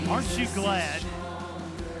Aren't you glad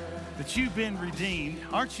that you've been redeemed?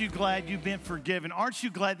 Aren't you glad you've been forgiven? Aren't you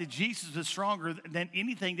glad that Jesus is stronger than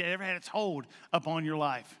anything that ever had its hold upon your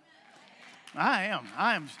life? I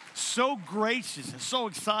am so gracious and so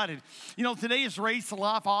excited. You know, today is Race to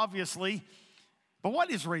Life, obviously. But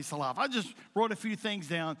what is Race to Life? I just wrote a few things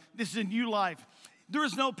down. This is a new life. There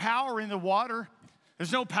is no power in the water.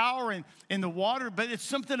 There's no power in the water, but it's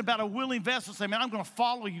something about a willing vessel saying, man, I'm going to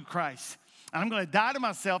follow you, Christ. And I'm going to die to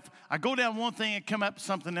myself. I go down one thing and come up with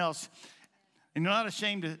something else. And you're not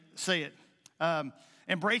ashamed to say it.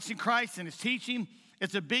 Embracing Christ and his teaching.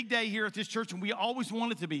 It's a big day here at this church, and we always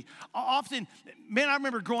want it to be. Often, man, I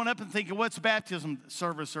remember growing up and thinking, what's baptism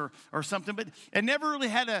service or something? But it never really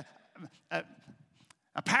had a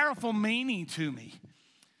powerful meaning to me.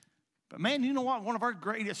 But man, you know what? One of our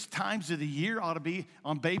greatest times of the year ought to be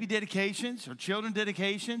on baby dedications or children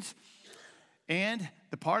dedications. And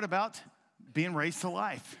the part about being raised to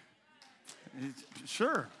life.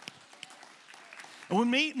 Sure.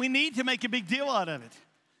 And we need to make a big deal out of it.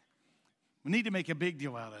 We need to make a big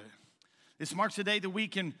deal out of it. This marks a day that we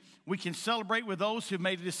can celebrate with those who've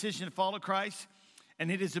made a decision to follow Christ,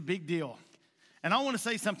 and it is a big deal. And I want to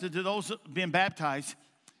say something to those being baptized.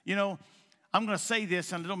 You know, I'm going to say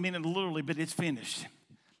this, and I don't mean it literally, but it's finished.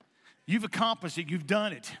 You've accomplished it. You've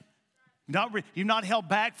done it. You're not held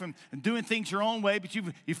back from doing things your own way, but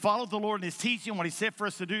you followed the Lord in his teaching, what he said for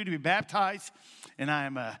us to do, to be baptized. And I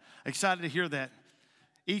am excited to hear that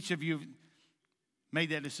each of you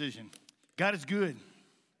made that decision. God is good.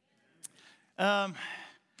 I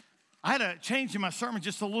had a change in my sermon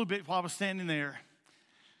just a little bit while I was standing there.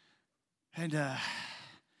 And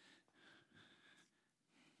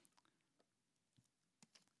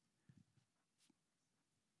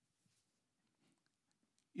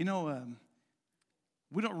you know,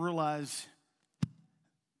 we don't realize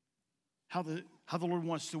how the Lord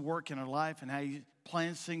wants to work in our life and how he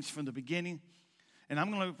plans things from the beginning. And I'm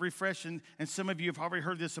going to refresh, and some of you have already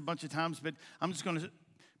heard this a bunch of times, but I'm just going to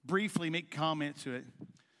briefly make comment to it.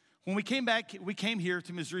 When we came here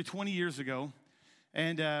to Missouri 20 years ago,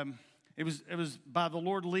 and it was by the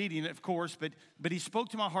Lord leading, of course, but he spoke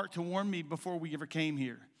to my heart to warn me before we ever came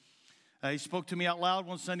here. He spoke to me out loud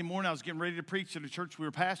one Sunday morning. I was getting ready to preach at the church we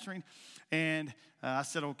were pastoring, and I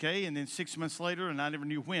said, okay. And then 6 months later, and I never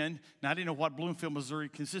knew when, and I didn't know what Bloomfield, Missouri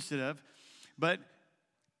consisted of, but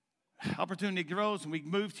opportunity grows, and we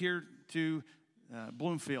moved here to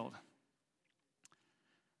Bloomfield.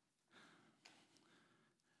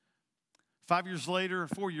 4 years later,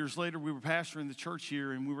 we were pastoring the church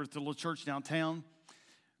here, and we were at the little church downtown.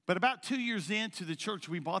 But about 2 years into the church,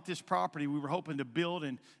 we bought this property. We were hoping to build,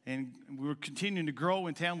 and we were continuing to grow,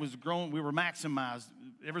 and town was growing. We were maximized.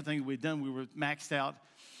 Everything we'd done, we were maxed out.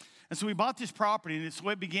 And so we bought this property, and so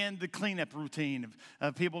it began the cleanup routine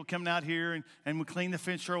of people coming out here, and we cleaned the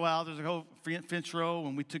fence row out. There's a whole fence row,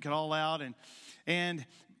 and we took it all out. And the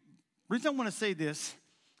reason I want to say this,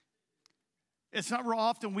 it's not real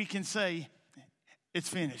often we can say, it's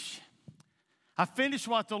finished. I finished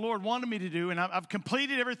what the Lord wanted me to do, and I've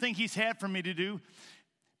completed everything he's had for me to do,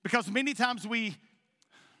 because many times we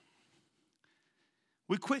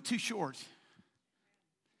quit too short.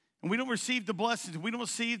 And we don't receive the blessings. We don't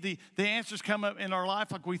receive the answers come up in our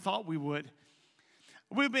life like we thought we would.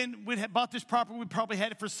 We had bought this property. We probably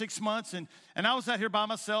had it for 6 months, and I was out here by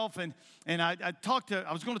myself, and I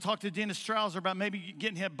was going to talk to Dennis Strauser about maybe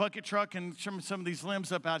getting him a bucket truck and trimming some of these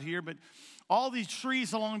limbs up out here, but all these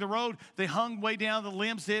trees along the road, they hung way down. The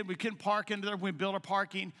limbs did. We couldn't park into there. We built our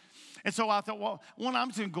parking, and so I thought, well, I'm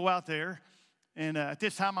just going to go out there, and at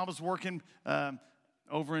this time I was working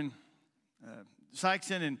over in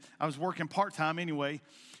Sykeston, and I was working part-time anyway.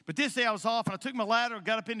 But this day I was off, and I took my ladder,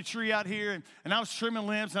 got up in the tree out here, and I was trimming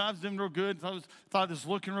limbs, and I was doing real good. Thought it was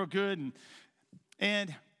looking real good,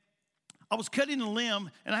 and I was cutting a limb,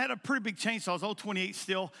 and I had a pretty big chainsaw. I was old 28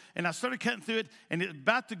 still, and I started cutting through it, and it was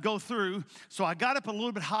about to go through, so I got up a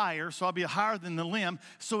little bit higher, so I'll be higher than the limb,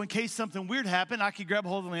 so in case something weird happened, I could grab a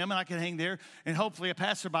hold of the limb, and I could hang there, and hopefully a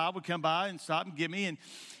passerby would come by and stop and get me,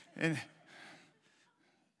 and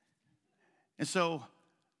so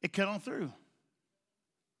it cut on through.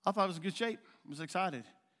 I thought it was in good shape. I was excited.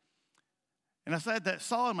 And I had that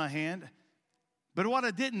saw in my hand. But what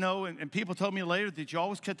I didn't know, and people told me later, that you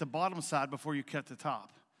always cut the bottom side before you cut the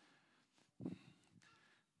top.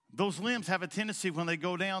 Those limbs have a tendency when they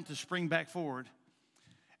go down to spring back forward.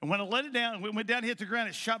 And when I let it down, when it went down and hit the ground,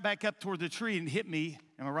 it shot back up toward the tree and hit me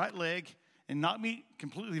in my right leg and knocked me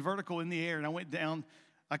completely vertical in the air. And I went down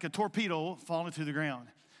like a torpedo falling to the ground.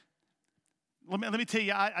 Let me tell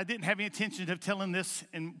you, I didn't have any intention of telling this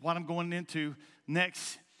and what I'm going into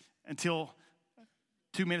next until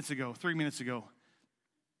 3 minutes ago.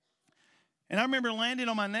 And I remember landing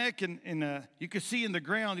on my neck, and you could see in the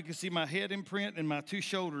ground, you could see my head imprint and my 2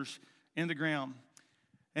 shoulders in the ground.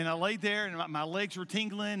 And I laid there, and my legs were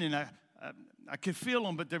tingling, and I could feel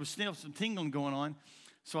them, but there was still some tingling going on.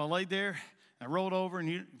 So I laid there, I rolled over,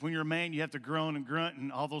 and when you're a man, you have to groan and grunt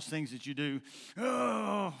and all those things that you do.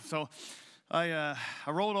 Oh, so I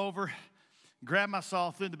rolled over, grabbed my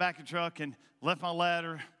saw, threw it in the back of the truck, and left my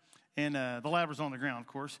ladder, and the ladder was on the ground, of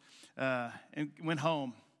course, and went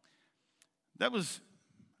home. That was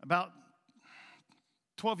about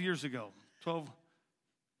 13 years ago.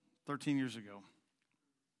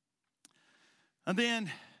 And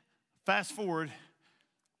then, fast forward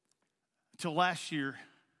till last year.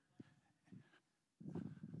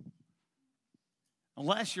 And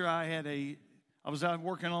last year I was out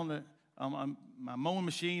working on my mowing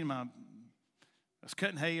machine. I was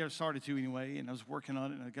cutting hay, I started to anyway, and I was working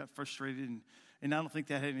on it, and I got frustrated, and I don't think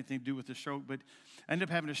that had anything to do with the stroke, but I ended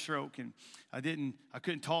up having a stroke, and I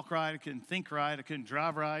couldn't talk right, I couldn't think right, I couldn't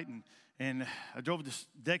drive right, and I drove to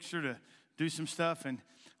Dexter to do some stuff, and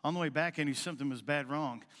on the way back, I knew something was bad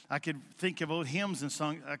wrong. I could think of old hymns and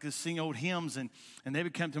songs, I could sing old hymns, and they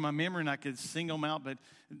would come to my memory, and I could sing them out, but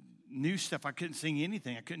new stuff, I couldn't sing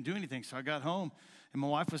anything, I couldn't do anything, so I got home, and my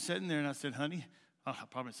wife was sitting there, and I said, honey, I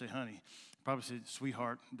probably didn't say honey, probably said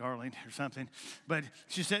sweetheart, darling, or something. But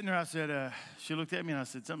she's sitting there, I said, she looked at me and I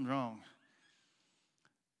said, something's wrong.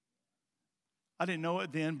 I didn't know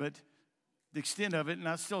it then, but the extent of it, and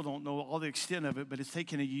I still don't know all the extent of it, but it's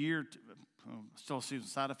taken a year, still see the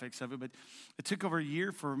side effects of it, but it took over a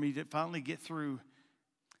year for me to finally get through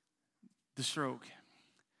the stroke.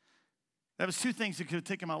 That was 2 things that could have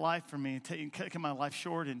taken my life from me and taken my life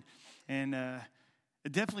short, and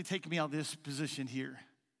it definitely taken me out of this position here.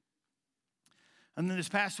 And then this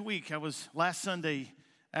past week, last Sunday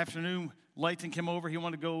afternoon, Layton came over. He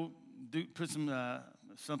wanted to go put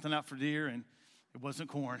something out for deer, and it wasn't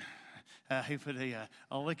corn. He put a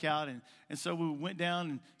lick out, and so we went down.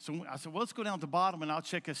 And so I said, well, let's go down to the bottom, and I'll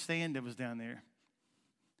check a stand that was down there.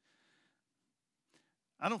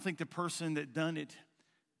 I don't think the person that done it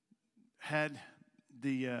had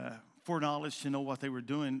the foreknowledge to know what they were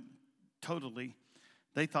doing totally.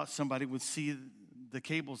 They thought somebody would see the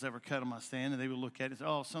cables that were cut on my stand, and they would look at it and say,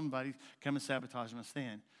 oh, somebody's come and sabotage my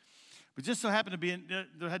stand. But just so happened to be,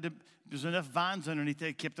 there's enough vines underneath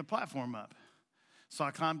that kept the platform up. So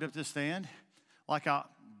I climbed up the stand, like I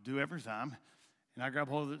do every time, and I grabbed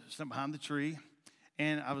hold of something behind the tree,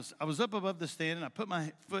 and I was up above the stand, and I put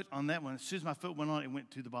my foot on that one. As soon as my foot went on, it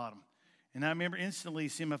went to the bottom. And I remember instantly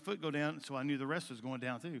seeing my foot go down, so I knew the rest was going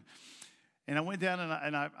down too. And I went down,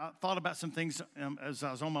 and I thought about some things as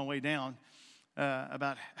I was on my way down,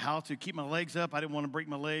 about how to keep my legs up. I didn't want to break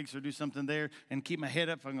my legs or do something there, and keep my head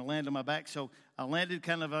up if I'm going to land on my back. So I landed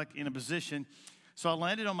kind of like in a position. So I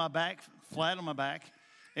landed on my back, flat on my back,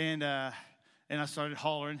 and I started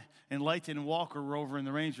hollering. And Layton and Walker were over in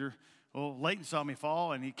the Ranger. Well, Layton saw me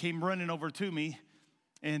fall, and he came running over to me,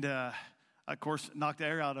 and of course knocked the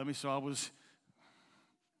air out of me. So I was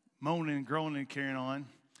moaning and groaning and carrying on.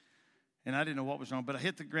 And I didn't know what was wrong, but I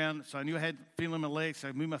hit the ground, so I knew I had feeling in my legs, so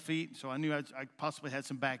I moved my feet, so I knew I possibly had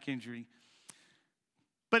some back injury.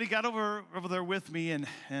 But he got over there with me,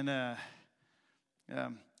 and I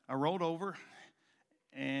rolled over,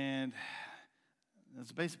 and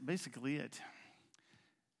that's basically it.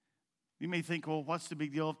 You may think, well, what's the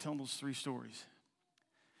big deal of telling those 3 stories?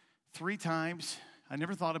 3 times, I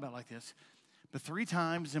never thought about it like this, but 3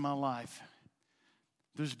 times in my life,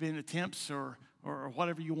 there's been attempts or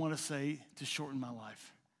whatever you want to say to shorten my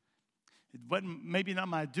life. It wasn't maybe not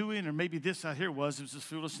my doing, or maybe this out here it was just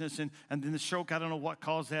foolishness, and then the stroke, I don't know what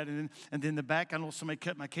caused that, and then the back, I know somebody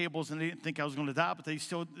cut my cables, and they didn't think I was going to die, but they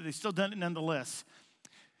still done it nonetheless.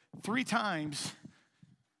 3 times,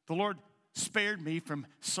 the Lord spared me from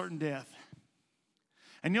certain death.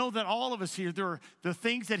 And you know that all of us here, there are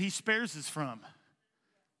things that He spares us from.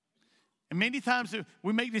 And many times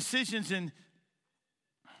we make decisions, and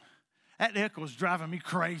that echo is driving me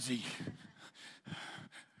crazy.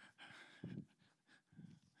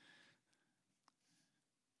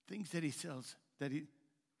 Things that He sells, that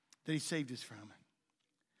he saved us from.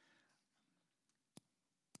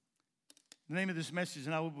 The name of this message,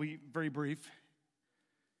 and I will be very brief,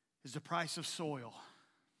 is the price of soil.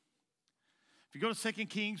 If you go to 2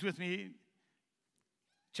 Kings with me,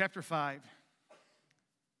 chapter 5,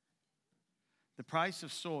 the price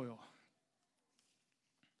of soil.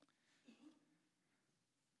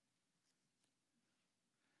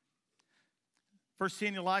 Verse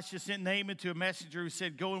 10, Elisha sent Naaman to a messenger who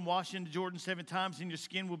said, go and wash in the Jordan 7 times, and your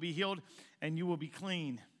skin will be healed, and you will be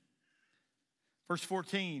clean. Verse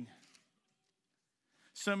 14.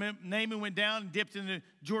 So Naaman went down and dipped in the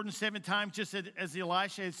Jordan 7 times, just as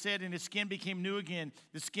Elisha had said, and his skin became new again,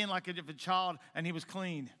 the skin like a child, and he was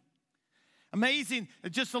clean. Amazing.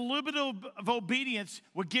 Just a little bit of obedience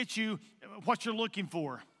will get you what you're looking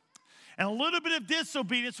for. And a little bit of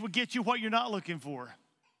disobedience will get you what you're not looking for.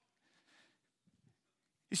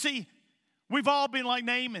 You see, we've all been like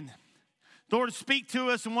Naaman. The Lord will speak to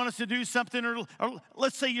us and want us to do something, or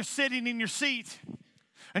let's say you're sitting in your seat.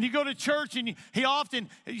 And you go to church and he often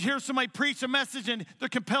hears somebody preach a message and they're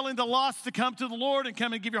compelling the lost to come to the Lord and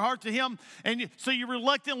come and give your heart to him. And so you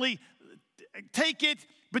reluctantly take it,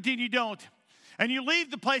 but then you don't. And you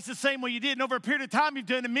leave the place the same way you did. And over a period of time, you've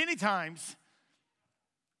done it many times.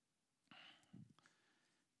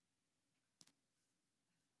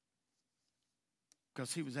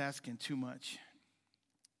 Because he was asking too much.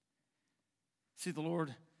 See, the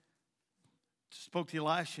Lord spoke to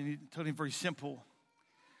Elisha and he told him very simple.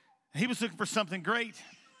 He was looking for something great.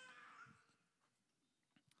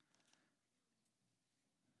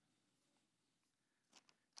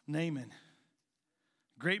 Naaman,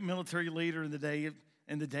 great military leader in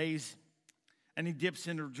the days, and he dips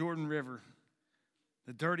into the Jordan River,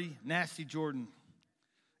 the dirty, nasty Jordan.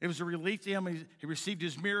 It was a relief to him. He received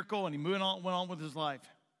his miracle, and he went on with his life.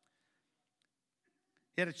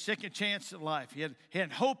 He had a second chance at life. He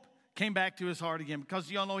had hope. Came back to his heart again because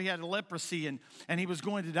y'all know he had a leprosy and he was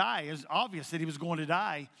going to die. It was obvious that he was going to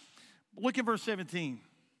die. Look at verse 17.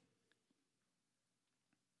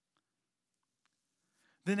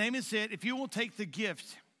 Then Naaman said, if you will take the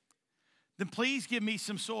gift, then please give me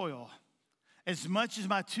some soil, as much as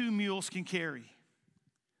my 2 mules can carry.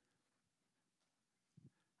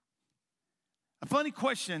 A funny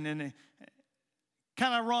question, and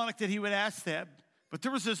kind of ironic that he would ask that, but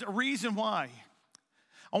there was a reason why.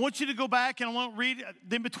 I want you to go back and I want to read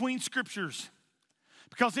in between scriptures.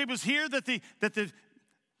 Because it was here that the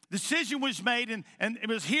decision was made, and it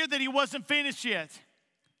was here that he wasn't finished yet.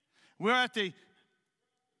 We're at the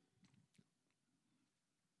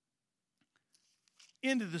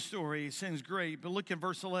end of the story. It seems great, but look at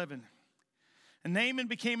verse 11. And Naaman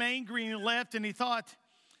became angry and he left, and he thought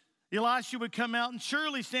Elisha would come out and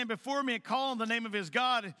surely stand before me and call on the name of his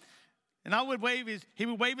God. And he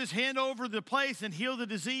would wave his hand over the place and heal the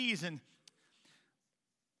disease. And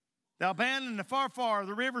the Alban and the Pharpar,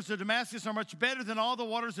 the rivers of Damascus, are much better than all the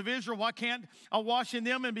waters of Israel. Why can't I wash in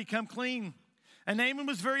them and become clean? And Naaman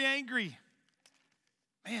was very angry.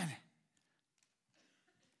 Man,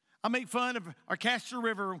 I make fun of our Castor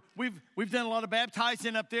River. We've done a lot of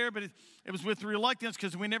baptizing up there, but it was with reluctance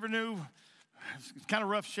because we never knew. It's kind of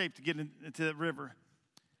rough shape to get into the river.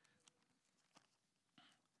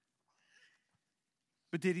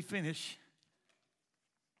 But did he finish?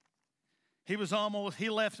 He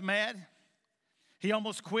left mad. He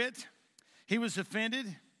almost quit. He was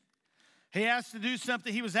offended. He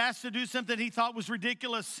was asked to do something he thought was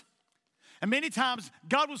ridiculous. And many times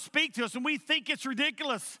God will speak to us and we think it's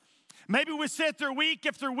ridiculous. Maybe we sit there week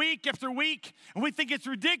after week after week and we think it's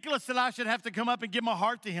ridiculous that I should have to come up and give my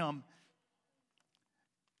heart to him.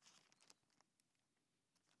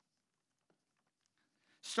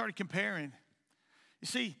 Started comparing. You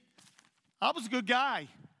see, I was a good guy.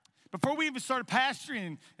 Before we even started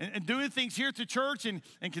pastoring and doing things here at the church in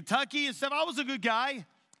Kentucky and stuff, I was a good guy.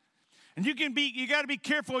 And you got to be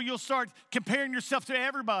careful. You'll start comparing yourself to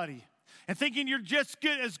everybody and thinking you're just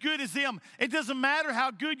as good as them. It doesn't matter how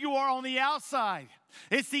good you are on the outside.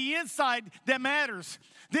 It's the inside that matters.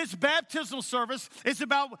 This baptismal service is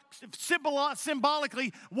about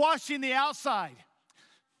symbolically washing the outside.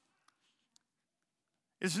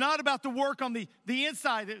 It's not about the work on the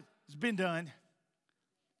inside that's been done.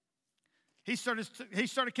 He started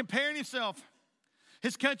comparing himself.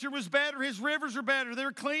 His country was better. His rivers were better. They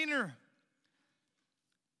were cleaner.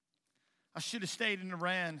 I should have stayed in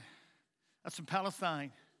Iran. That's in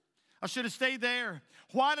Palestine. I should have stayed there.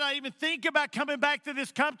 Why did I even think about coming back to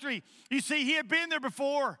this country? You see, he had been there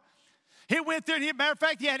before. He went there. Matter of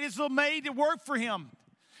fact, he had his little maid to work for him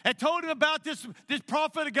and told him about this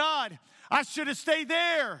prophet of God. I should have stayed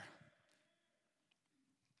there.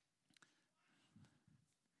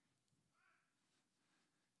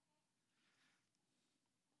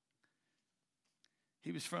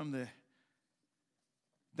 He was from the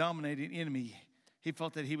dominating enemy. He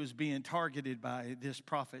felt that he was being targeted by this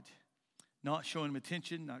prophet, not showing him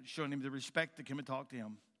attention, not showing him the respect to come and talk to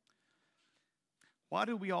him. Why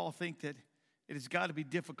do we all think that it has got to be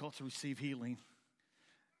difficult to receive healing,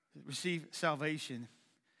 receive salvation,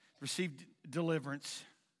 receive deliverance,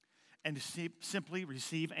 and to simply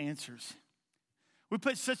receive answers? We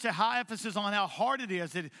put such a high emphasis on how hard it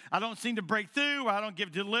is that I don't seem to break through, or I don't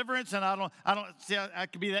give deliverance, and I don't see how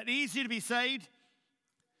it could be that easy to be saved.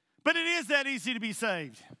 But it is that easy to be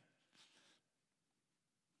saved.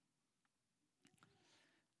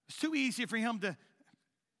 It's too easy for him to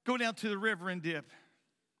go down to the river and dip.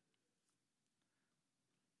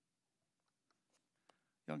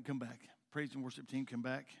 Y'all can come back. Praise and worship team, come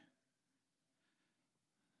back.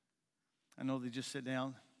 I know they just sit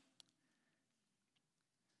down.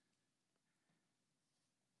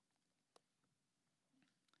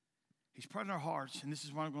 He's put in our hearts, and this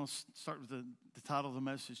is why I'm going to start with the title of the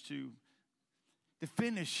message too. To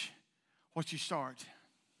finish what you start.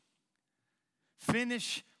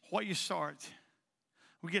 Finish what you start.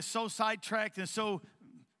 We get so sidetracked and so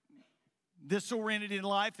disoriented in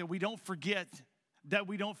life that we don't forget that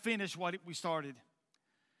we don't finish what we started.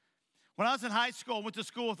 When I was in high school, I went to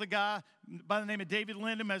school with a guy by the name of David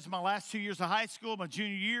Lindemann. As my last 2 years of high school, my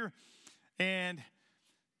junior year. And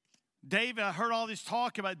David, I heard all this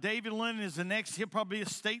talk about David Lindemann is the next, he'll probably be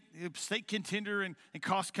a state contender in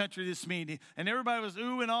cross country this meeting. And everybody was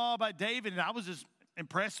ooh and ah about David, and I was just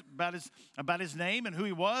impressed about his name and who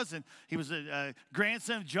he was. And he was a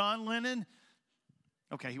grandson of John Lennon.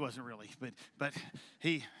 Okay, he wasn't really, but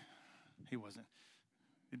he wasn't.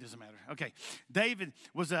 It doesn't matter. Okay, David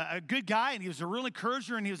was a good guy, and he was a real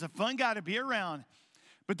encourager, and he was a fun guy to be around.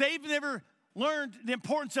 But David never learned the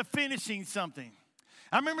importance of finishing something.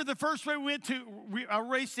 I remember the first race we went to, our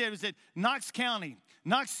race there was at Knox County,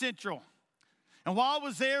 Knox Central. And while I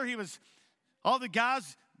was there, all the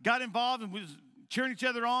guys got involved and was cheering each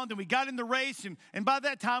other on. Then we got in the race, and by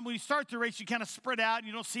that time, when you start the race, you kind of spread out, and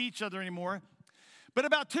you don't see each other anymore. But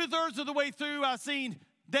about 2/3 of the way through, I seen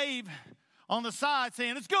Dave on the side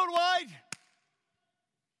saying, "Let's go, Dwight."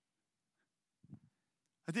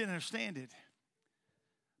 I didn't understand it.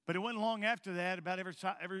 But it wasn't long after that, about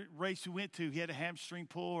every race we went to, he had a hamstring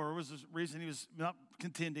pull, or was the reason he was not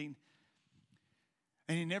contending.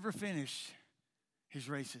 And he never finished his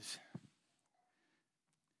races.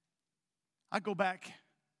 I go back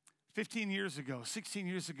 15 years ago, 16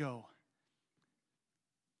 years ago.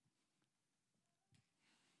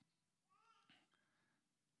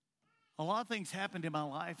 A lot of things happened in my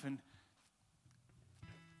life, and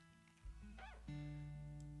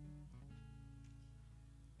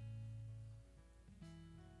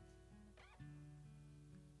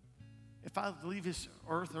if I leave this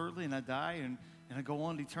earth early and I die and I go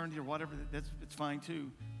on to eternity or whatever, it's fine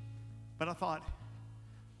too. But I thought,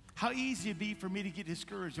 how easy it'd be for me to get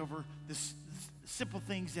discouraged over this simple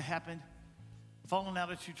things that happened, falling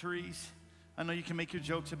out of 2 trees. I know you can make your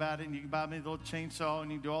jokes about it, and you can buy me a little chainsaw,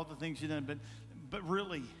 and you can do all the things you've done, but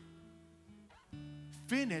really,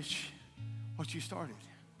 finish what you started.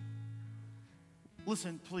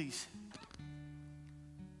 Listen, please.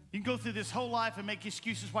 You can go through this whole life and make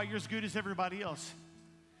excuses why you're as good as everybody else.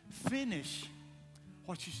 Finish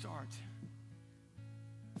what you start.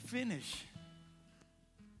 Finish.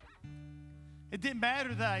 It didn't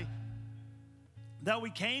matter that we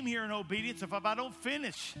came here in obedience if I don't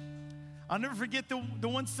finish. I'll never forget the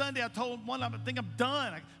one Sunday I told one, I think I'm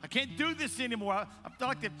done. I can't do this anymore. I feel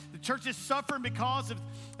like the church is suffering because of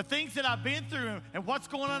the things that I've been through and what's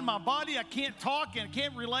going on in my body. I can't talk and I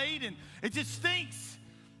can't relate, and it just stinks.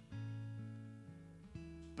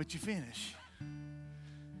 But you finish.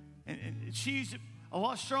 And she's a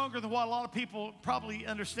lot stronger than what a lot of people probably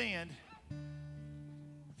understand.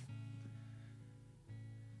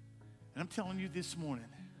 And I'm telling you this morning,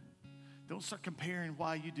 don't start comparing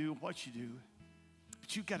why you do what you do,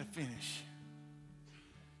 but you got to finish.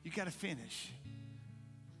 You got to finish.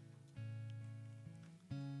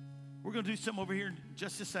 We're going to do something over here in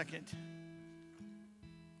just a second.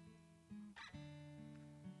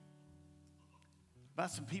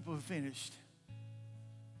 About some people who finished.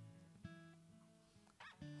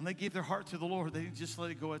 When they gave their heart to the Lord, they didn't just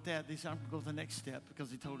let it go at that. They said, I'm going to go to the next step because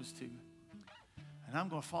He told us to. And I'm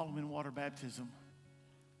going to follow Him in water baptism.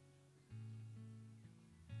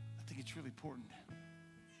 I think it's really important.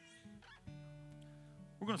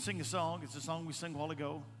 We're going to sing a song. It's a song we sang a while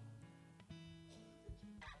ago.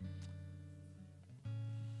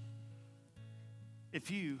 If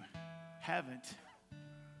you haven't,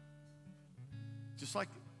 just like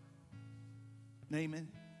Naaman,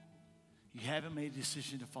 you haven't made a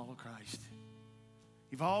decision to follow Christ.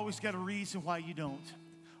 You've always got a reason why you don't.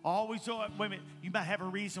 Wait a minute, you might have a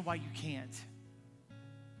reason why you can't.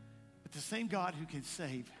 But the same God who can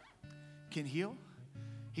save can heal.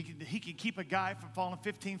 He can keep a guy from falling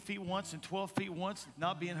 15 feet once and 12 feet once,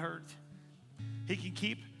 not being hurt. He can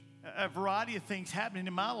keep a variety of things happening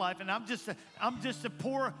in my life, and I'm just a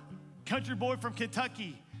poor country boy from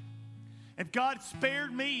Kentucky. If God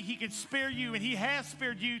spared me, he can spare you, and he has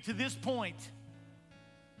spared you to this point.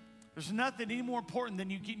 There's nothing any more important than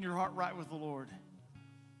you getting your heart right with the Lord.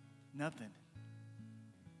 Nothing.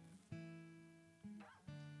 And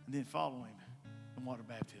then follow him in water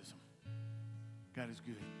baptism. God is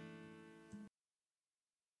good.